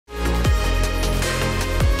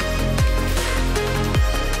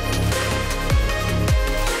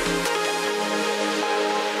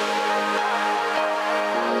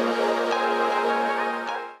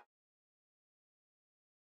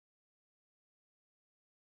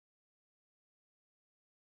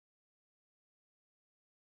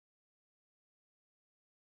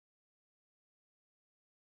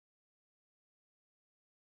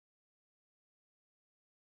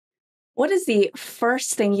What is the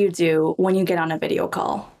first thing you do when you get on a video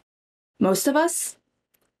call? Most of us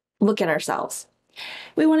look at ourselves.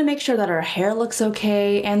 We want to make sure that our hair looks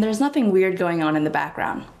okay and there's nothing weird going on in the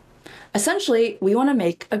background. Essentially, we want to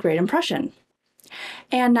make a great impression.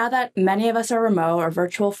 And now that many of us are remote or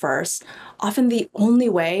virtual first, often the only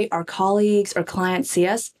way our colleagues or clients see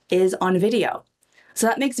us is on video. So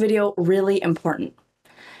that makes video really important.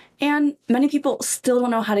 And many people still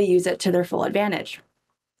don't know how to use it to their full advantage.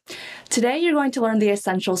 Today, you're going to learn the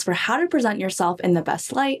essentials for how to present yourself in the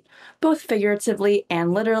best light, both figuratively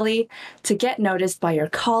and literally, to get noticed by your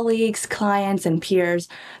colleagues, clients, and peers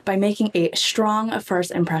by making a strong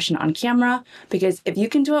first impression on camera, because if you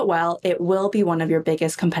can do it well, it will be one of your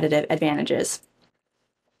biggest competitive advantages.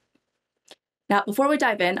 Now, before we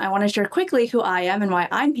dive in, I want to share quickly who I am and why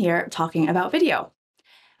I'm here talking about video.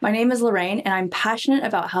 My name is Lorraine, and I'm passionate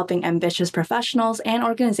about helping ambitious professionals and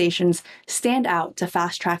organizations stand out to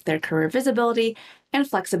fast-track their career visibility and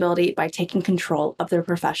flexibility by taking control of their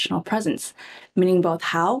professional presence, meaning both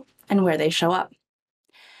how and where they show up.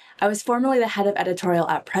 I was formerly the head of editorial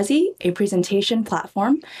at Prezi, a presentation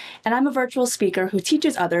platform, and I'm a virtual speaker who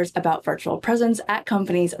teaches others about virtual presence at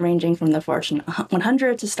companies ranging from the Fortune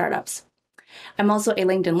 100 to startups. I'm also a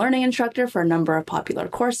LinkedIn learning instructor for a number of popular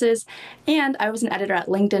courses, and I was an editor at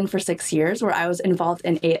LinkedIn for 6 years, where I was involved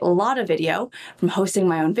in a lot of video, from hosting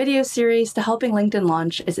my own video series to helping LinkedIn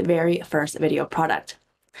launch its very first video product.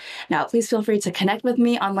 Now, please feel free to connect with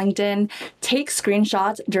me on LinkedIn, take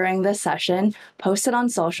screenshots during this session, post it on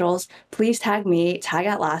socials. Please tag me, tag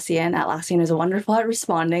Atlassian. Atlassian is wonderful at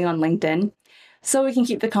responding on LinkedIn, so we can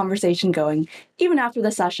keep the conversation going even after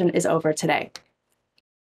the session is over today.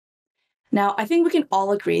 Now, I think we can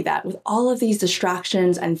all agree that with all of these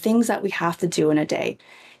distractions and things that we have to do in a day,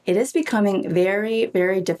 it is becoming very,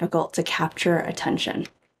 very difficult to capture attention.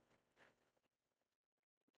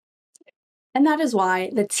 And that is why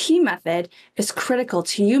the T method is critical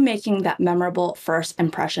to you making that memorable first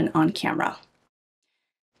impression on camera.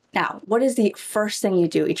 Now, what is the first thing you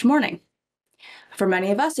do each morning? For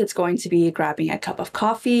many of us, it's going to be grabbing a cup of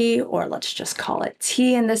coffee, or let's just call it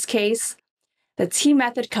tea in this case. The T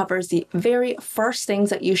method covers the very first things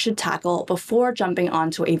that you should tackle before jumping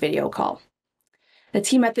onto a video call. The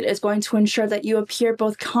T method is going to ensure that you appear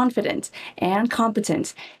both confident and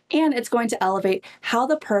competent, and it's going to elevate how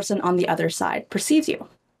the person on the other side perceives you.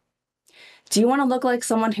 Do you want to look like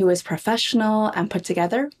someone who is professional and put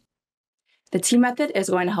together? The T method is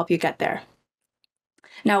going to help you get there.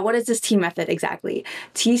 Now, what is this T method exactly?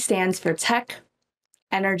 T stands for tech,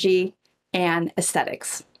 energy, and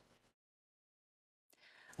aesthetics.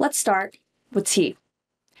 Let's start with T.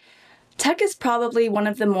 Tech is probably one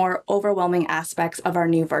of the more overwhelming aspects of our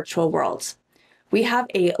new virtual worlds. We have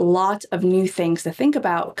a lot of new things to think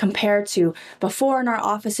about compared to before in our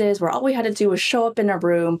offices, where all we had to do was show up in a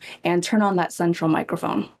room and turn on that central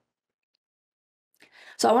microphone.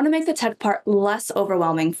 So I want to make the tech part less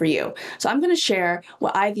overwhelming for you. So I'm going to share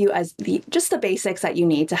what I view as just the basics that you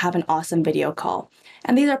need to have an awesome video call.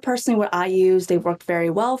 And these are personally what I use. They've worked very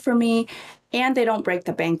well for me, and they don't break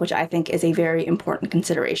the bank, which I think is a very important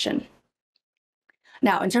consideration.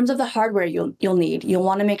 Now, in terms of the hardware you'll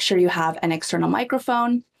want to make sure you have an external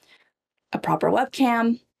microphone, a proper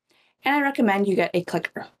webcam, and I recommend you get a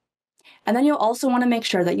clicker. And then you'll also want to make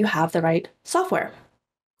sure that you have the right software.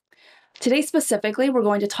 Today specifically, we're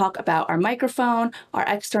going to talk about our microphone, our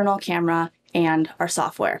external camera, and our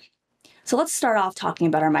software. So let's start off talking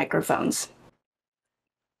about our microphones.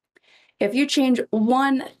 If you change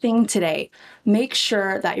one thing today, make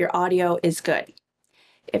sure that your audio is good.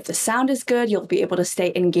 If the sound is good, you'll be able to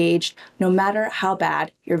stay engaged no matter how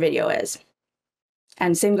bad your video is.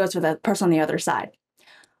 And same goes for the person on the other side.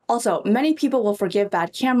 Also, many people will forgive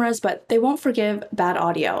bad cameras, but they won't forgive bad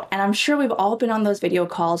audio. And I'm sure we've all been on those video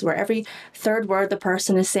calls where every third word the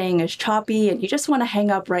person is saying is choppy, and you just want to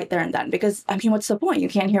hang up right there and then, because, what's the point? You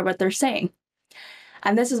can't hear what they're saying.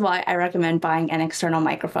 And this is why I recommend buying an external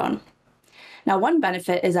microphone. Now, one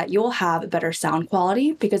benefit is that you'll have better sound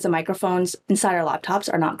quality because the microphones inside our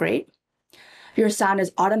laptops are not great. Your sound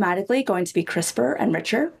is automatically going to be crisper and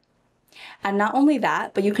richer. And not only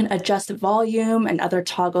that, but you can adjust volume and other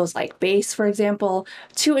toggles like bass, for example,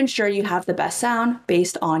 to ensure you have the best sound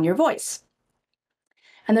based on your voice.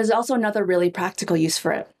 And there's also another really practical use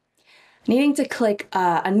for it. Needing to click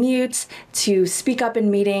unmute to speak up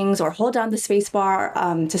in meetings or hold down the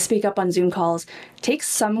spacebar to speak up on Zoom calls takes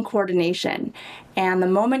some coordination. And the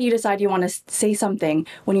moment you decide you want to say something,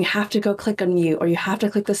 when you have to go click unmute or you have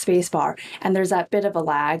to click the spacebar and there's that bit of a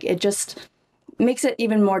lag, it just makes it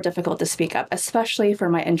even more difficult to speak up, especially for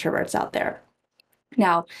my introverts out there.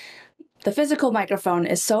 Now, The physical microphone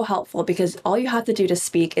is so helpful because all you have to do to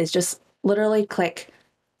speak is just literally click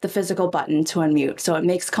the physical button to unmute, so it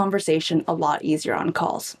makes conversation a lot easier on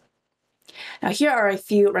calls. Now, here are a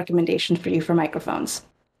few recommendations for you for microphones.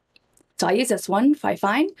 So I use this one,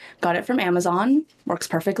 Fifine, got it from Amazon, works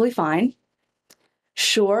perfectly fine.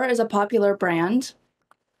 Shure is a popular brand,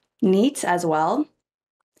 Neat as well,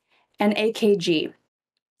 and AKG.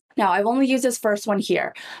 Now, I've only used this first one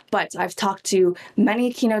here, but I've talked to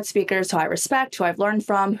many keynote speakers who I respect, who I've learned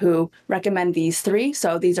from, who recommend these three.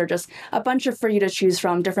 So these are just a bunch for you to choose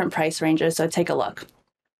from, different price ranges, so take a look.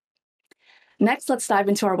 Next, let's dive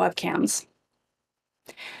into our webcams.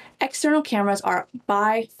 External cameras are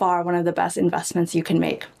by far one of the best investments you can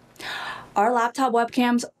make. Our laptop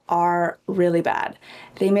webcams are really bad.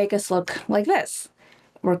 They make us look like this.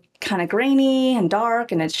 We're kind of grainy and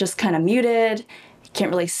dark, and it's just kind of muted.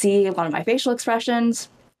 Can't really see a lot of my facial expressions.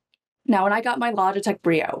 Now, when I got my Logitech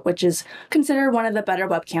Brio, which is considered one of the better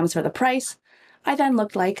webcams for the price, I then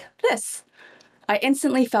looked like this. I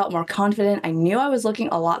instantly felt more confident. I knew I was looking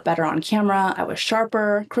a lot better on camera. I was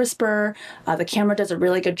sharper, crisper. The camera does a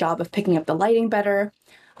really good job of picking up the lighting better.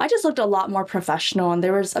 I just looked a lot more professional, and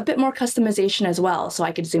there was a bit more customization as well, so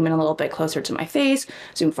I could zoom in a little bit closer to my face,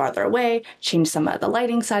 zoom farther away, change some of the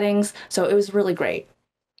lighting settings, so it was really great.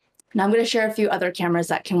 Now I'm going to share a few other cameras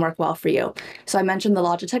that can work well for you. So I mentioned the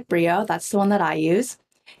Logitech Brio, that's the one that I use.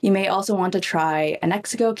 You may also want to try an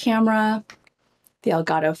Exigo camera, the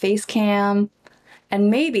Elgato Facecam, and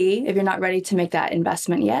maybe, if you're not ready to make that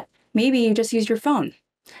investment yet, maybe you just use your phone.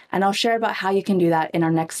 And I'll share about how you can do that in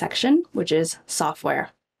our next section, which is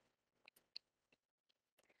software.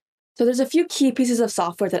 So there's a few key pieces of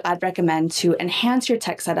software that I'd recommend to enhance your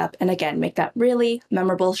tech setup and again, make that really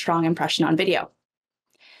memorable, strong impression on video.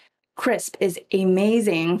 Crisp is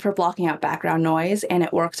amazing for blocking out background noise, and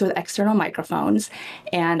it works with external microphones.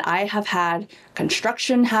 And I have had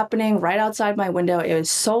construction happening right outside my window. It was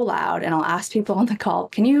so loud, and I'll ask people on the call,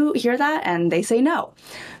 can you hear that? And they say no.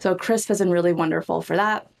 So Crisp has been really wonderful for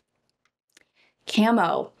that.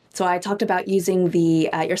 Camo. So I talked about using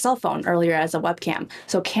your cell phone earlier as a webcam.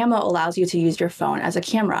 So Camo allows you to use your phone as a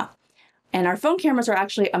camera. And our phone cameras are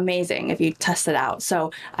actually amazing if you test it out.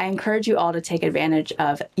 So I encourage you all to take advantage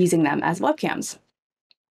of using them as webcams.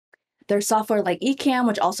 There's software like Ecamm,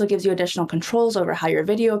 which also gives you additional controls over how your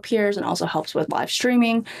video appears and also helps with live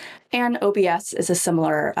streaming. And OBS is a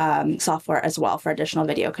similar software as well for additional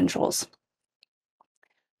video controls.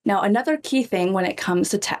 Now, another key thing when it comes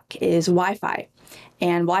to tech is Wi-Fi.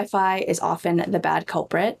 And Wi-Fi is often the bad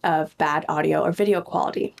culprit of bad audio or video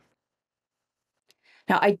quality.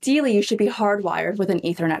 Now, ideally, you should be hardwired with an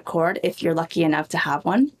Ethernet cord if you're lucky enough to have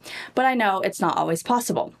one, but I know it's not always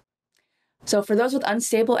possible. So for those with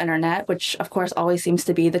unstable internet, which of course always seems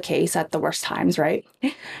to be the case at the worst times, right?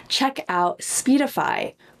 Check out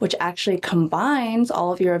Speedify, which actually combines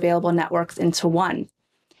all of your available networks into one.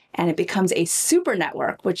 And it becomes a super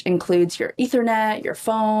network, which includes your Ethernet, your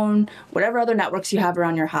phone, whatever other networks you have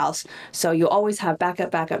around your house. So you always have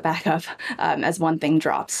backup as one thing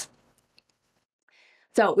drops.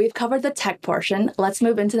 So we've covered the tech portion. Let's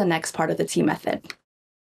move into the next part of the T method.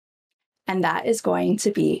 And that is going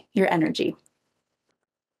to be your energy.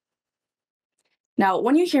 Now,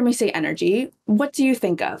 when you hear me say energy, what do you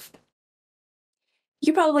think of?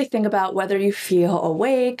 You probably think about whether you feel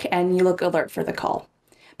awake and you look alert for the call.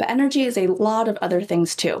 But energy is a lot of other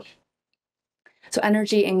things too. So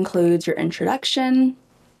energy includes your introduction,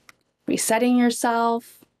 resetting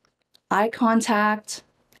yourself, eye contact,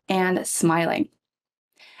 and smiling.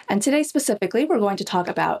 And today specifically, we're going to talk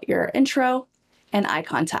about your intro and eye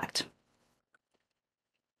contact.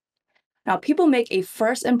 Now, people make a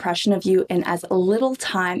first impression of you in as little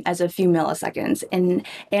time as a few milliseconds and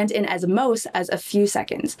in as most as a few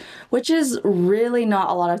seconds, which is really not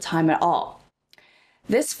a lot of time at all.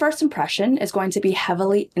 This first impression is going to be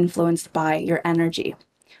heavily influenced by your energy.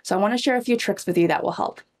 So I want to share a few tricks with you that will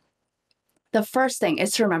help. The first thing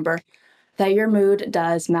is to remember that your mood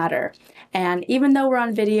does matter. And even though we're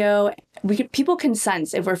on video, people can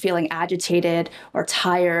sense if we're feeling agitated or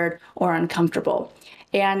tired or uncomfortable.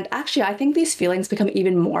 And actually, I think these feelings become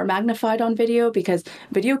even more magnified on video because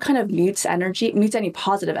video kind of mutes any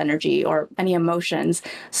positive energy or any emotions.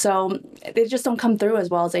 So they just don't come through as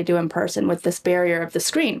well as they do in person with this barrier of the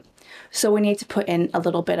screen. So we need to put in a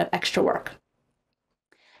little bit of extra work.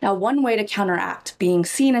 Now, one way to counteract being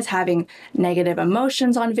seen as having negative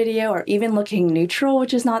emotions on video or even looking neutral,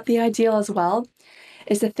 which is not the ideal as well,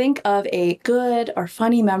 is to think of a good or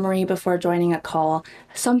funny memory before joining a call,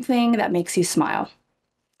 something that makes you smile.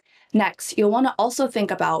 Next, you'll want to also think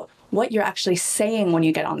about what you're actually saying when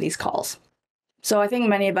you get on these calls. So I think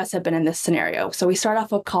many of us have been in this scenario. So we start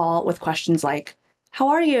off a call with questions like, how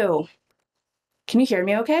are you? Can you hear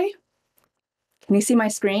me okay? Can you see my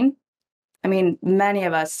screen? I mean, many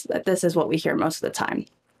of us, this is what we hear most of the time.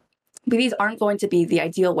 But these aren't going to be the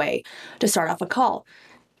ideal way to start off a call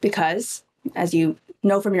because, as you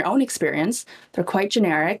know from your own experience, they're quite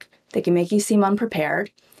generic, they can make you seem unprepared,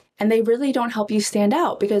 and they really don't help you stand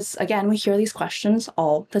out because, again, we hear these questions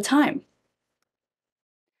all the time.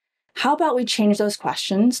 How about we change those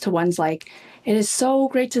questions to ones like, it is so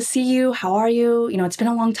great to see you. How are you? It's been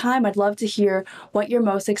a long time. I'd love to hear what you're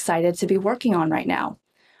most excited to be working on right now.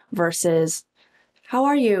 Versus, how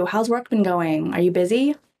are you? How's work been going? Are you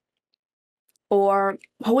busy? Or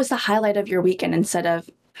what was the highlight of your weekend instead of,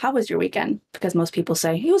 how was your weekend? Because most people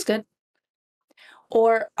say, it was good.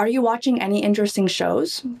 Or are you watching any interesting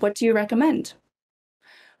shows? What do you recommend?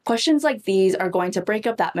 Questions like these are going to break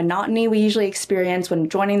up that monotony we usually experience when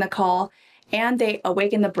joining the call, and they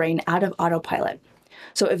awaken the brain out of autopilot.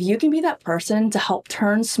 So if you can be that person to help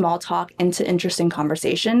turn small talk into interesting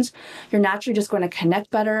conversations, you're naturally just going to connect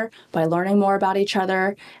better by learning more about each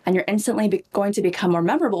other, and you're instantly going to become more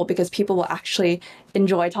memorable because people will actually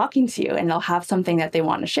enjoy talking to you and they'll have something that they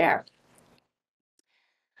want to share.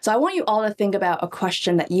 So I want you all to think about a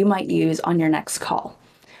question that you might use on your next call.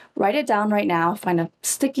 Write it down right now, find a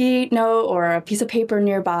sticky note or a piece of paper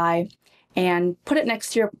nearby, and put it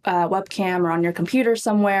next to your webcam or on your computer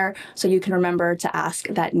somewhere so you can remember to ask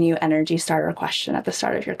that new energy starter question at the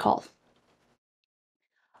start of your call.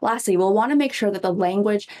 Lastly, we'll want to make sure that the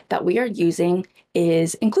language that we are using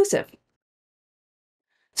is inclusive.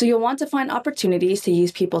 So you'll want to find opportunities to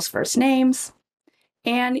use people's first names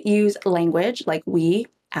and use language like we,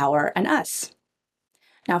 our, and us.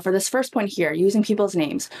 Now, for this first point here, using people's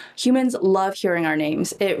names, humans love hearing our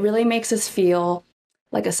names. It really makes us feel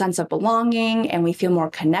like a sense of belonging, and we feel more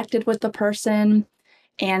connected with the person.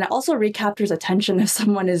 And it also recaptures attention if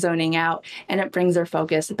someone is zoning out, and it brings their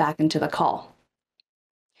focus back into the call.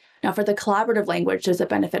 Now, for the collaborative language, there's a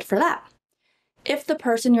benefit for that. If the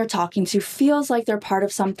person you're talking to feels like they're part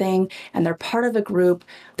of something and they're part of a group,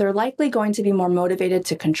 they're likely going to be more motivated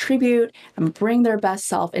to contribute and bring their best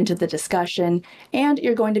self into the discussion, and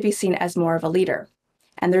you're going to be seen as more of a leader.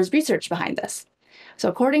 And there's research behind this. So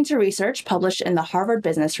according to research published in the Harvard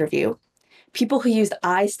Business Review, people who used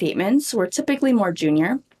I statements were typically more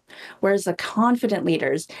junior, whereas the confident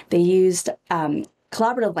leaders, they used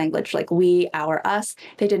collaborative language like we, our, us.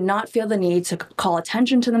 They did not feel the need to call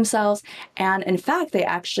attention to themselves. And in fact, they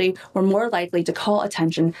actually were more likely to call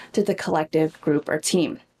attention to the collective group or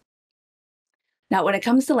team. Now, when it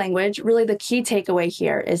comes to language, really the key takeaway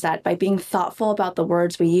here is that by being thoughtful about the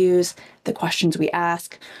words we use, the questions we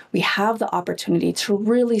ask, we have the opportunity to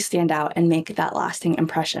really stand out and make that lasting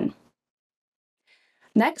impression.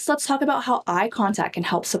 Next, let's talk about how eye contact can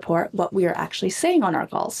help support what we are actually saying on our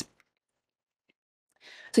calls.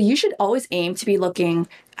 So you should always aim to be looking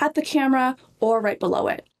at the camera or right below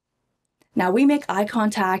it. Now, we make eye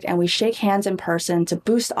contact and we shake hands in person to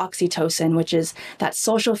boost oxytocin, which is that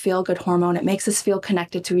social feel-good hormone. It makes us feel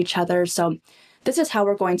connected to each other. So this is how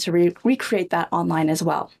we're going to recreate that online as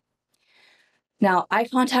well. Now, eye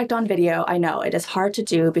contact on video, I know it is hard to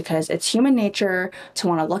do because it's human nature to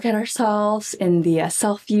want to look at ourselves in the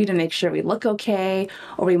self view to make sure we look okay,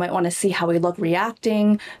 or we might want to see how we look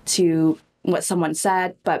reacting to what someone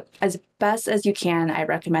said. But as best as you can, I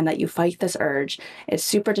recommend that you fight this urge. It's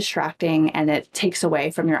super distracting and it takes away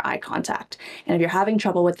from your eye contact. And if you're having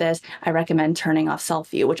trouble with this, I recommend turning off self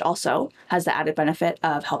view, which also has the added benefit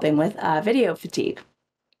of helping with video fatigue.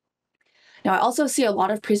 Now, I also see a lot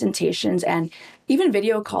of presentations and even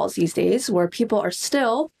video calls these days where people are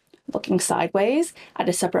still looking sideways at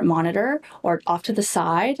a separate monitor or off to the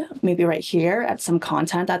side, maybe right here at some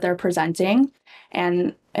content that they're presenting.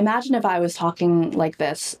 And imagine if I was talking like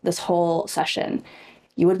this whole session.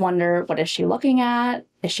 You would wonder, what is she looking at?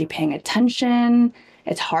 Is she paying attention?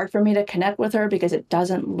 It's hard for me to connect with her because it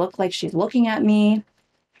doesn't look like she's looking at me.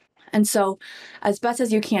 And so as best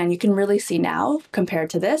as you can really see now compared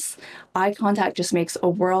to this, eye contact just makes a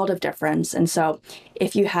world of difference. And so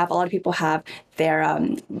if you have, a lot of people have their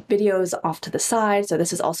videos off to the side. So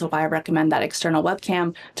this is also why I recommend that external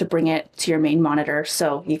webcam to bring it to your main monitor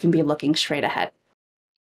so you can be looking straight ahead.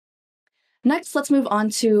 Next, let's move on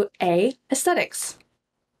to aesthetics.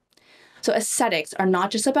 So aesthetics are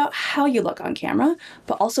not just about how you look on camera,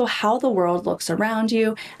 but also how the world looks around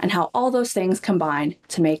you and how all those things combine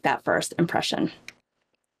to make that first impression.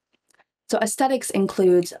 So aesthetics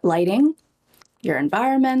includes lighting, your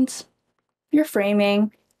environment, your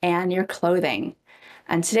framing, and your clothing.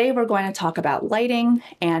 And today we're going to talk about lighting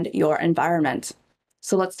and your environment.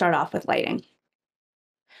 So let's start off with lighting.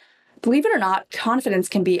 Believe it or not, confidence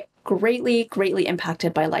can be greatly, greatly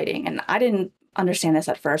impacted by lighting. And I didn't understand this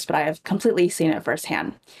at first, but I have completely seen it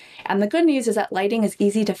firsthand. And the good news is that lighting is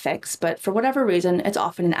easy to fix, but for whatever reason, it's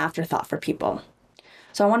often an afterthought for people.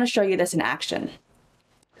 So I want to show you this in action.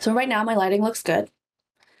 So right now my lighting looks good,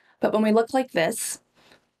 but when we look like this,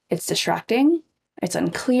 it's distracting, it's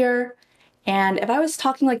unclear, and if I was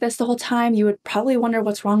talking like this the whole time, you would probably wonder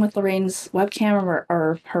what's wrong with Lorraine's webcam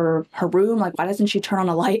or her room, like why doesn't she turn on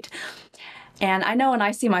a light? And I know when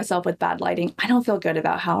I see myself with bad lighting, I don't feel good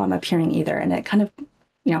about how I'm appearing either, and it kind of,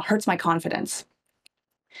 hurts my confidence.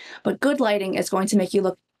 But good lighting is going to make you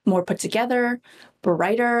look more put together,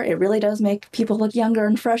 brighter. It really does make people look younger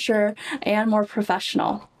and fresher and more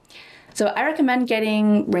professional. So I recommend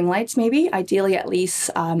getting ring lights, maybe, ideally at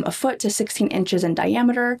least a foot to 16 inches in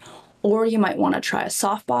diameter, or you might want to try a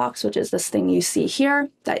softbox, which is this thing you see here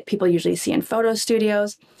that people usually see in photo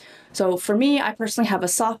studios. So for me, I personally have a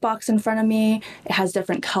softbox in front of me. It has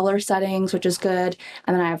different color settings, which is good.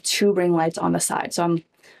 And then I have 2 ring lights on the side. So I'm,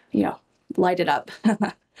 lighted up.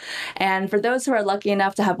 And for those who are lucky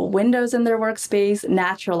enough to have windows in their workspace,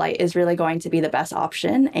 natural light is really going to be the best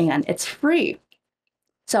option, and it's free.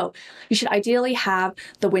 So you should ideally have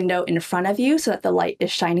the window in front of you so that the light is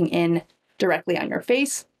shining in directly on your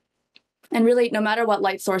face. And really, no matter what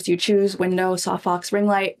light source you choose, window, softbox, ring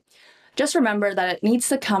light, just remember that it needs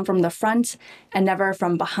to come from the front and never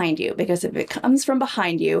from behind you, because if it comes from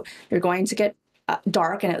behind you, you're going to get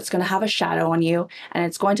dark and it's going to have a shadow on you, and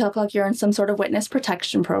it's going to look like you're in some sort of witness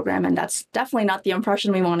protection program, and that's definitely not the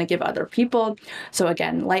impression we want to give other people. So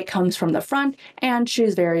again, light comes from the front, and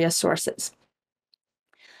choose various sources.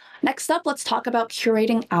 Next up, let's talk about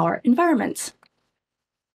curating our environment.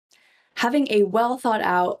 Having a well thought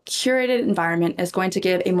out, curated environment is going to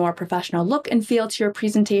give a more professional look and feel to your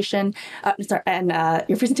presentation,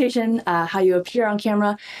 how you appear on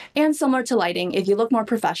camera, and similar to lighting, if you look more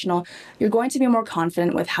professional, you're going to be more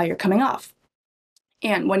confident with how you're coming off.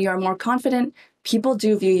 And when you are more confident, people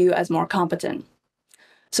do view you as more competent.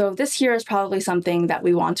 So this here is probably something that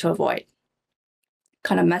we want to avoid.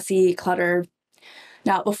 Kind of messy, cluttered.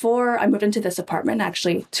 Now, before I moved into this apartment,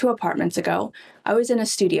 actually 2 apartments ago, I was in a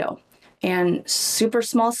studio. And super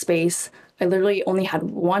small space. I literally only had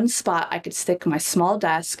one spot I could stick my small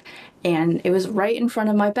desk, and it was right in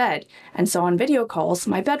front of my bed. And so on video calls,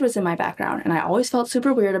 my bed was in my background, and I always felt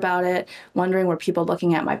super weird about it, wondering were people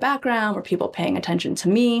looking at my background, were people paying attention to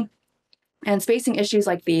me? And spacing issues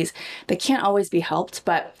like these, they can't always be helped,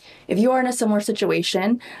 but if you are in a similar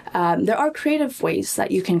situation, there are creative ways that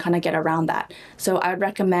you can kind of get around that. So I would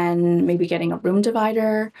recommend maybe getting a room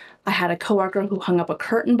divider. I had a coworker who hung up a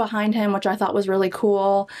curtain behind him, which I thought was really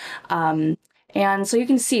cool. And so you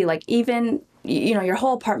can see, like, even, your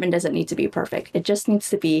whole apartment doesn't need to be perfect. It just needs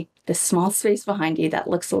to be this small space behind you that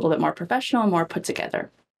looks a little bit more professional, more put together.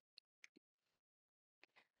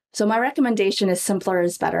 So my recommendation is simpler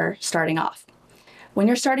is better starting off. When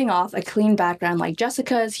you're starting off, a clean background like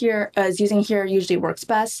Jessica is using here usually works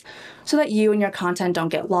best, so that you and your content don't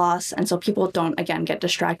get lost, and so people don't, again, get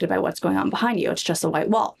distracted by what's going on behind you. It's just a white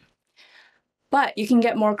wall. But you can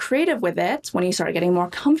get more creative with it when you start getting more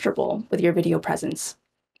comfortable with your video presence.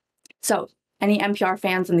 So any NPR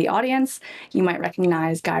fans in the audience, you might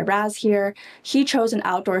recognize Guy Raz here. He chose an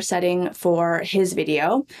outdoor setting for his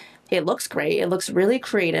video. It looks great, it looks really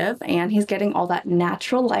creative, and he's getting all that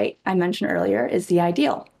natural light I mentioned earlier is the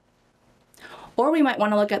ideal. Or we might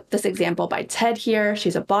want to look at this example by Ted here.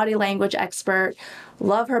 She's a body language expert.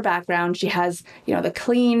 Love her background. She has, the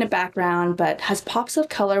clean background, but has pops of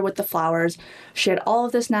color with the flowers. She had all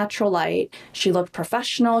of this natural light. She looked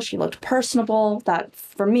professional. She looked personable. That,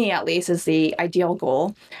 for me at least, is the ideal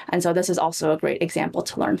goal. And so this is also a great example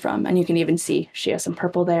to learn from. And you can even see she has some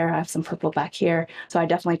purple there. I have some purple back here. So I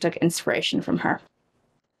definitely took inspiration from her.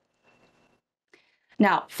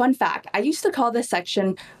 Now, fun fact, I used to call this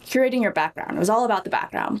section curating your background. It was all about the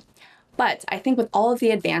background. But I think with all of the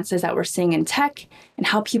advances that we're seeing in tech and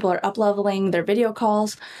how people are up-leveling their video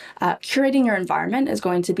calls, curating your environment is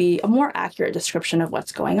going to be a more accurate description of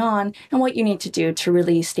what's going on and what you need to do to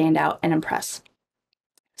really stand out and impress.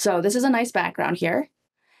 So this is a nice background here.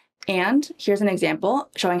 And here's an example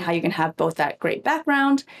showing how you can have both that great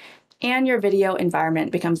background and your video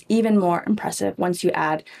environment becomes even more impressive once you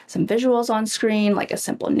add some visuals on screen, like a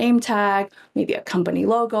simple name tag, maybe a company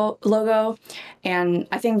logo. And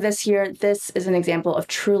I think this is an example of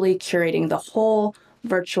truly curating the whole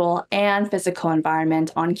virtual and physical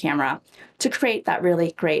environment on camera to create that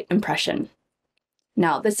really great impression.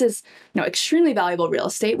 Now, this is, extremely valuable real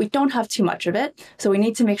estate. We don't have too much of it, so we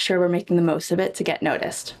need to make sure we're making the most of it to get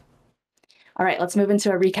noticed. All right, let's move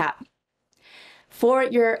into a recap. For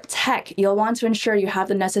your tech, you'll want to ensure you have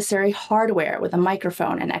the necessary hardware with a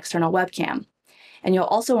microphone and external webcam. And you'll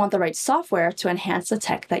also want the right software to enhance the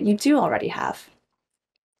tech that you do already have.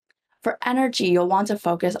 For energy, you'll want to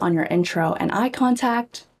focus on your intro and eye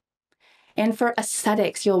contact. And for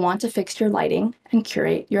aesthetics, you'll want to fix your lighting and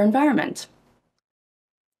curate your environment.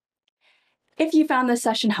 If you found this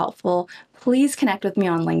session helpful, please connect with me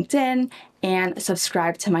on LinkedIn and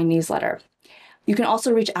subscribe to my newsletter. You can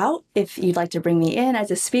also reach out if you'd like to bring me in as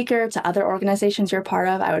a speaker to other organizations you're part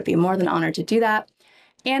of. I would be more than honored to do that.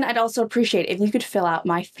 And I'd also appreciate if you could fill out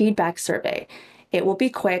my feedback survey. It will be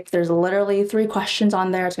quick. There's literally 3 questions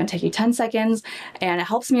on there. It's going to take you 10 seconds, and it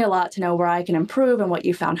helps me a lot to know where I can improve and what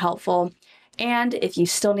you found helpful. And if you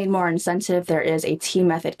still need more incentive, there is a Team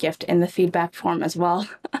Method gift in the feedback form as well.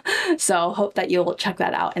 So hope that you'll check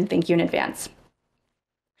that out, and thank you in advance.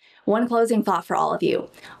 One closing thought for all of you.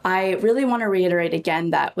 I really want to reiterate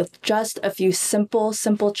again that with just a few simple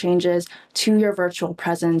changes to your virtual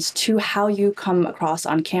presence, to how you come across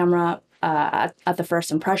on camera at the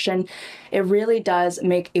first impression, it really does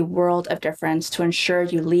make a world of difference to ensure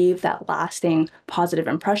you leave that lasting positive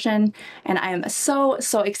impression. And I am so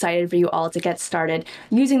excited for you all to get started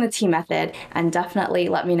using the Team Method, and definitely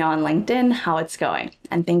let me know on LinkedIn how it's going.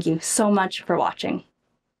 And thank you so much for watching.